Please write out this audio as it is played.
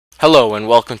Hello and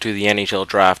welcome to the NHL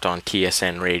Draft on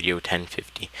TSN Radio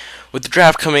 1050. With the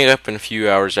draft coming up in a few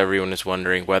hours, everyone is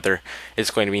wondering whether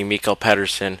it's going to be Mikkel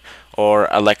Pedersen or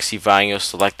Alexei Vagno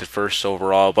selected first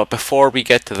overall. But before we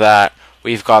get to that,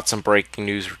 we've got some breaking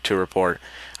news to report.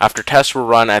 After tests were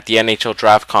run at the NHL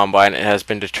Draft Combine, it has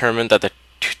been determined that the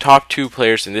top two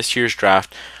players in this year's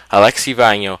draft, Alexei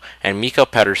Vagno and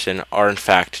Mikkel Pedersen, are in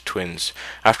fact twins.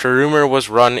 After a rumor was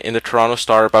run in the Toronto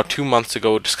Star about 2 months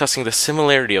ago discussing the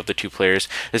similarity of the two players,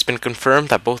 it has been confirmed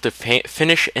that both the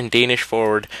Finnish and Danish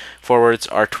forwards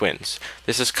are twins.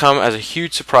 This has come as a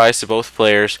huge surprise to both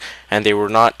players, and they were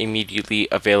not immediately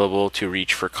available to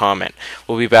reach for comment.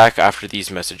 We'll be back after these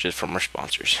messages from our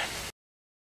sponsors.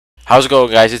 How's it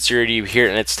going, guys? It's urdiub here,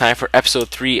 and it's time for episode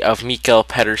 3 of Mikkel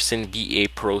Pedersen BA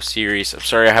Pro Series. I'm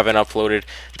sorry I haven't uploaded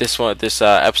this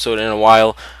episode in a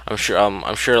while. I'm sure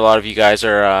a lot of you guys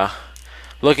are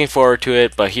looking forward to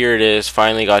it, but here it is.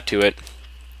 Finally got to it.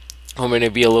 I'm going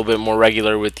to be a little bit more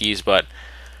regular with these, but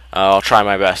I'll try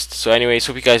my best. So anyways,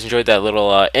 hope you guys enjoyed that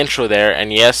little intro there.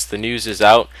 And yes, the news is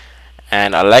out,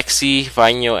 and Alexei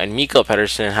Vagno and Mikkel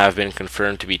Pedersen have been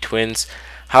confirmed to be twins.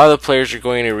 How the players are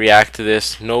going to react to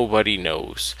this, nobody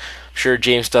knows. I'm sure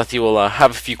James Duthie will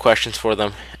have a few questions for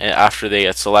them after they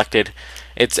get selected.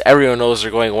 Everyone knows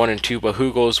they're going 1 and 2, but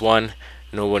who goes 1?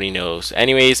 Nobody knows.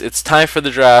 Anyways, it's time for the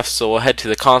draft, so we'll head to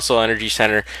the Consol Energy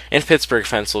Center in Pittsburgh,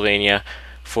 Pennsylvania,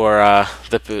 for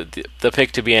the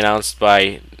pick to be announced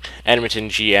by Edmonton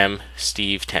GM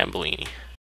Steve Tambellini.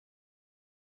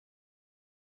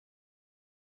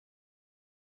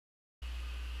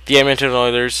 The Edmonton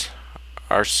Oilers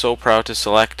are so proud to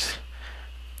select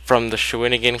from the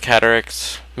Shawinigan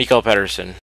Cataracts, Mikkel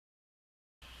Pedersen.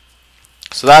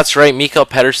 So that's right, Mikkel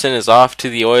Pedersen is off to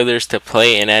the Oilers to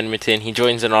play in Edmonton. He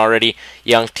joins an already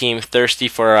young team thirsty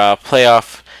for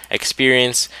playoff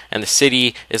experience, and the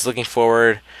city is looking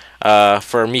forward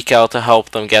for Mikkel to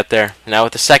help them get there. Now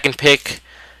with the second pick,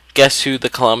 guess who the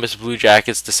Columbus Blue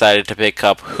Jackets decided to pick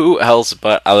up? Who else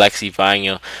but Alexei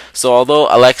Vagno? So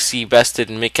although Alexei bested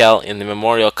Mikkel in the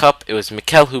Memorial Cup, it was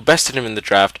Mikkel who bested him in the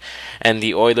draft, and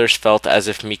the Oilers felt as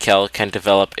if Mikkel can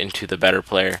develop into the better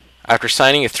player. After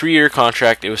signing a 3-year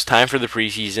contract, it was time for the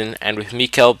preseason, and with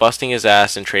Mikkel busting his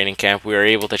ass in training camp, we were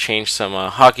able to change some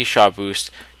hockey shot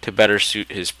boost to better suit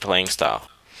his playing style.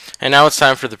 And now it's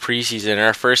time for the preseason.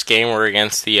 Our first game, we're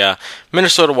against the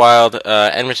Minnesota Wild.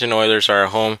 Edmonton Oilers are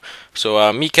at home. So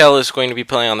Mikkel is going to be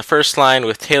playing on the first line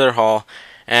with Taylor Hall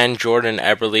and Jordan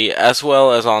Eberle, as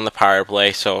well as on the power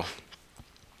play. So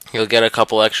you'll get a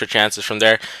couple extra chances from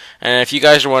there. And if you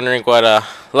guys are wondering what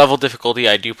level difficulty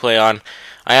I do play on,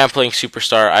 I am playing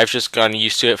Superstar. I've just gotten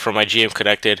used to it from my GM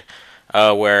Connected,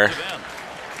 where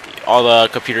all the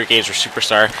computer games are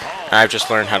Superstar, and I've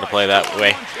just learned how to play that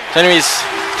way. So anyways,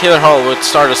 Taylor Hall would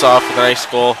start us off with a nice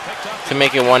goal to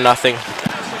make it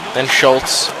 1-0. Then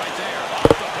Schultz,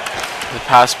 the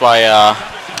pass by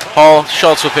Hall.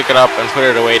 Schultz would pick it up and put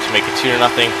it away to make it 2-0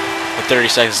 with 30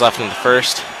 seconds left in the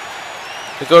first.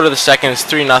 We go to the second, it's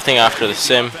 3-0 after the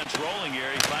sim.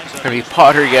 It's going to be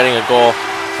Potter getting a goal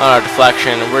on our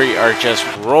deflection. We are just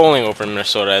rolling over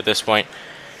Minnesota at this point.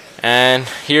 And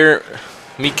here,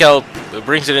 Mikkel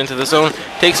brings it into the zone,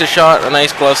 takes a shot, a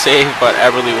nice glove save, but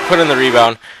Eberle would put in the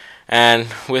rebound. And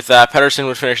with that, Pedersen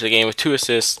would finish the game with 2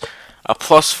 assists, a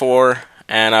 +4,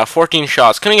 and 14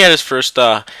 shots. Couldn't get his first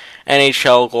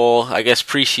NHL goal, I guess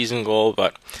preseason goal,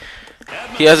 but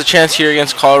he has a chance here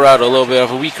against Colorado, a little bit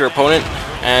of a weaker opponent.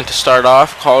 And to start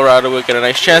off, Colorado would get a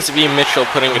nice chance to beat Mitchell,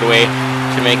 putting it away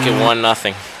to make it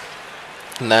 1-0.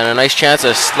 And then a nice chance,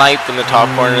 a snipe in the top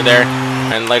corner there,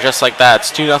 and just like that,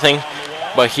 it's 2-0.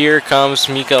 But here comes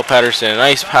Mikkel Pedersen.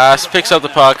 Nice pass, picks up the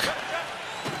puck,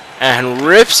 and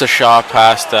rips a shot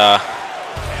past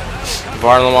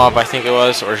Varlamov, I think it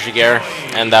was, or Giguère,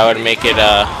 and that would make it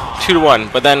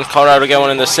 2-1. But then Colorado get one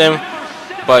in the sim.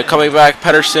 But coming back,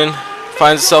 Pedersen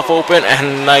finds himself open,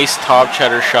 and nice top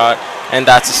cheddar shot, and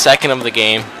that's the second of the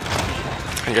game.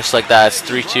 And just like that, it's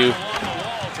 3-2.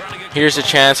 Here's a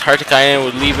chance. Hartikainen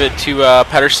would leave it to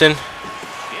Pedersen.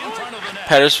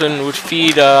 Pedersen would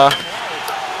feed at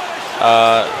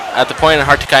the point, and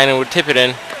Hartikainen would tip it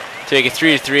in to make it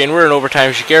 3-3, and we're in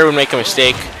overtime. Giguère would make a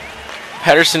mistake.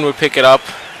 Pedersen would pick it up,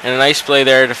 and a nice play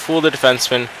there to fool the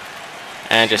defenseman,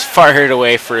 and just fire it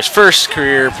away for his first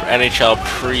career NHL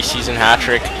preseason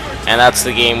hat-trick, and that's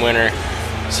the game winner.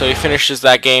 So he finishes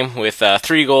that game with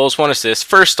 3 goals, 1 assist,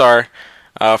 first star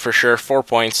for sure, 4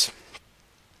 points,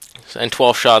 and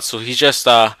 12 shots. So he's just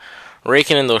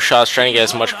raking in those shots, trying to get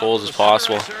as much goals as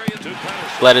possible.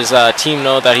 let his team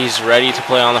know that he's ready to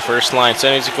play on the first line. So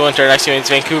anyways, we go into our next game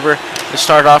against Vancouver. To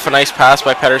start off, a nice pass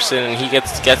by Pedersen, and he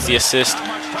gets the assist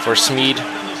for Smeed.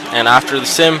 And after the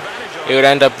sim, it would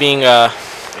end up being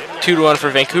 2-1 for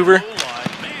Vancouver.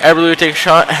 Eberle would take a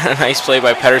shot, and a nice play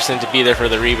by Pedersen to be there for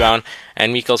the rebound,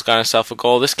 and Mikkel's got himself a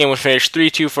goal. This game would finish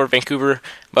 3-2 for Vancouver,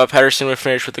 but Pedersen would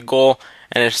finish with a goal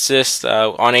and an assist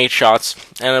on 8 shots,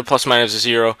 and a plus-minus of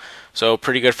 0, so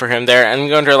pretty good for him there. And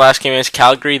going to our last game is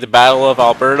Calgary, the Battle of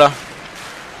Alberta.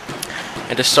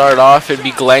 And to start off, it'd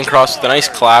be Glenn Cross with a nice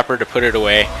clapper to put it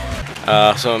away.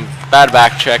 Some bad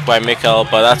back check by Mikkel,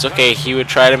 but that's okay. He would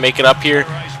try to make it up here.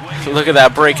 Look at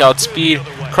that breakout speed.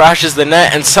 Crashes the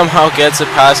net and somehow gets it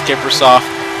past Kiprusoff,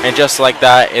 and just like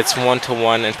that, it's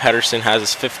 1-1, and Pedersen has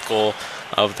his 5th goal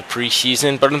of the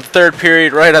preseason. But in the 3rd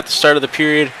period, right at the start of the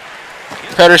period,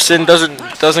 Pedersen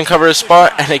doesn't cover his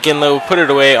spot, and again they will put it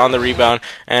away on the rebound,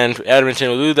 and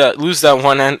Edmonton will lose that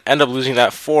one and end up losing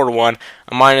that 4-1,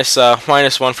 a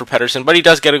 -1 for Pedersen, but he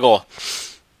does get a goal.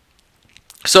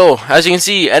 So as you can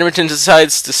see, Edmonton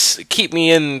decides to keep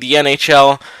me in the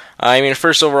NHL. I mean,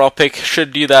 first overall pick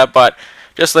should do that, but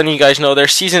just letting you guys know, their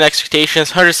season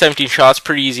expectations: 117 shots,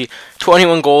 pretty easy.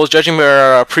 21 goals, judging by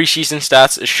our preseason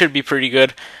stats, it should be pretty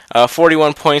good.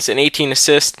 41 points and 18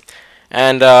 assists,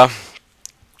 and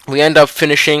we end up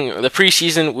finishing the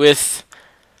preseason with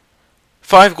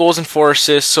 5 goals and 4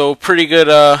 assists, so pretty good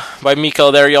by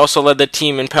Mikkel there. He also led the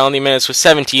team in penalty minutes with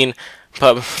 17,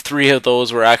 but 3 of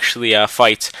those were actually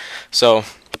fights. So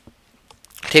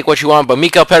take what you want, but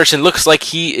Mikkel Pedersen looks like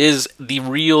he is the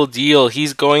real deal.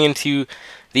 He's going into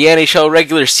the NHL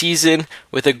regular season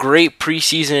with a great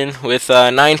preseason with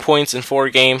 9 points in 4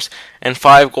 games and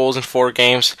 5 goals in 4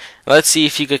 games. Let's see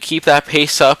if he could keep that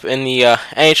pace up in the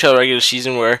NHL regular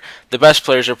season, where the best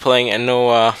players are playing and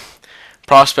no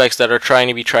prospects that are trying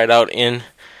to be tried out in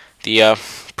the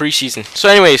preseason. So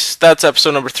anyways, that's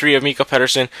episode number 3 of Mikkel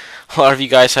Pedersen. A lot of you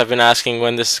guys have been asking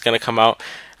when this is going to come out.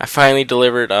 I finally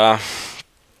delivered.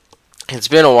 It's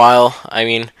been a while. I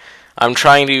mean, I'm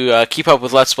trying to keep up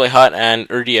with Let's Play Hut and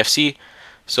urdiub.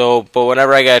 So, but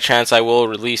whenever I get a chance, I will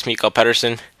release Mikkel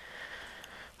Pedersen.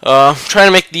 Trying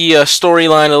to make the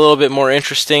storyline a little bit more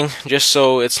interesting, just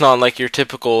so it's not like your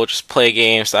typical just play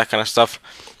games, that kind of stuff.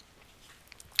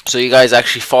 So you guys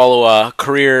actually follow a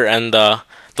career and the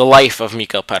life of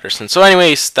Mikkel Pedersen. So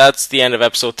anyways, that's the end of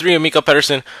episode 3 of Mikkel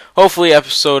Pedersen. Hopefully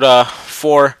episode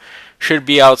 4 should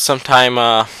be out sometime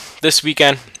this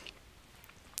weekend.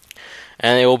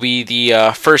 And it will be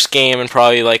the first game and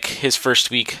probably like his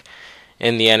first week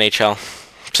in the NHL.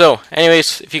 So,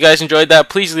 anyways, if you guys enjoyed that,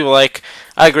 please leave a like.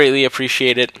 I greatly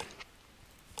appreciate it.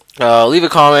 Leave a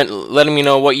comment letting me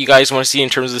know what you guys want to see in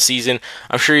terms of the season.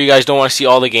 I'm sure you guys don't want to see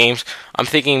all the games. I'm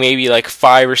thinking maybe like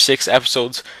 5 or 6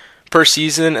 episodes per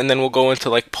season, and then we'll go into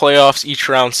like playoffs each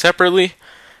round separately.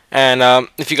 And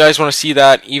if you guys want to see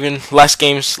that, even less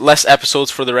games, less episodes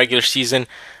for the regular season,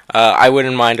 I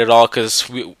wouldn't mind at all, because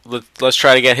let's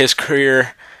try to get his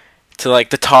career to like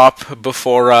the top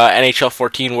before NHL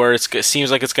 14, where it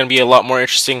seems like it's going to be a lot more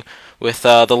interesting with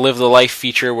the Live the Life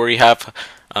feature, where you have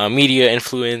media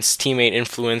influence, teammate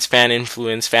influence, fan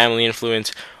influence, family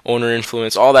influence, owner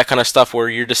influence, all that kind of stuff, where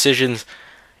your decisions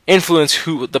influence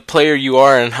who the player you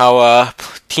are and how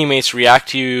teammates react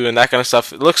to you and that kind of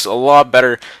stuff. It looks a lot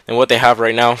better than what they have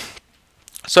right now.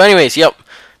 So anyways, yep,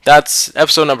 that's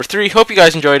episode number 3. Hope you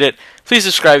guys enjoyed it. Please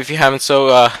subscribe if you haven't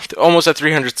so. Almost at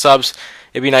 300 subs.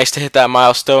 It'd be nice to hit that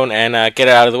milestone and get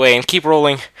it out of the way and keep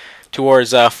rolling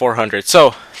towards 400.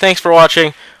 So thanks for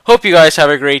watching. Hope you guys have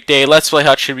a great day. Let's Play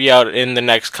Hut should be out in the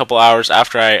next couple hours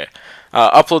after I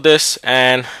upload this,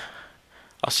 and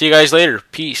I'll see you guys later.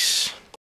 Peace.